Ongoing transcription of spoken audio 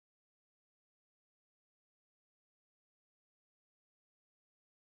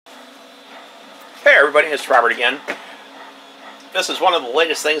everybody, it's Robert again. This is one of the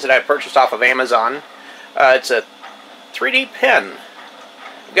latest things that I purchased off of Amazon. It's a 3D pen.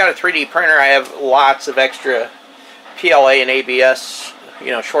 I've got a 3D printer. I have lots of extra PLA and ABS,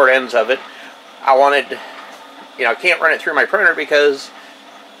 short ends of it. I wanted, can't run it through my printer because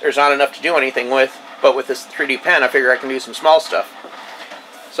there's not enough to do anything with, but with this 3D pen I figure I can do some small stuff.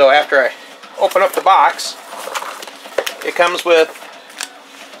 So after I open up the box, it comes with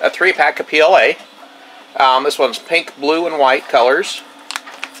a 3-pack of PLA. This one's pink, blue, and white colors.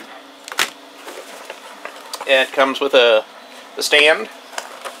 It comes with the stand.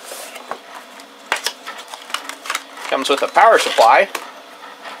 Comes with a power supply.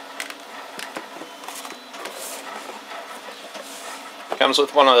 Comes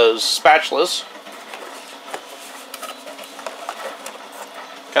with one of those spatulas.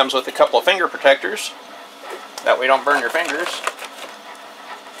 Comes with a couple of finger protectors. That way you don't burn your fingers.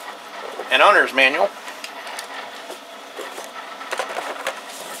 An owner's manual.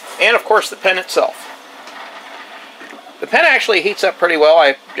 And of course the pen itself. The pen actually heats up pretty well.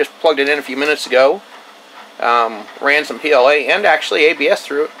 I just plugged it in a few minutes ago. Ran some PLA and actually ABS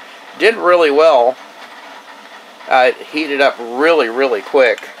through it. Did really well. It heated up really, really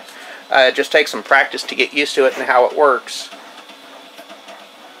quick. It just takes some practice to get used to it and how it works.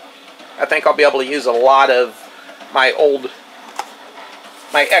 I think I'll be able to use a lot of my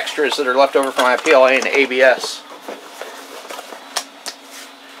extras that are left over from my PLA and ABS.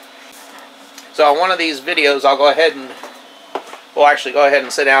 So on one of these videos I'll we'll actually go ahead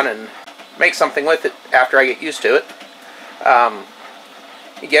and sit down and make something with it after I get used to it.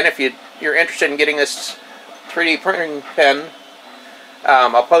 Again, if you're interested in getting this 3D printing pen,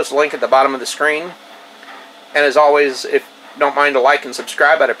 I'll post a link at the bottom of the screen. And as always, if you don't mind to like and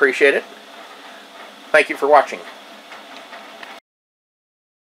subscribe, I'd appreciate it. Thank you for watching.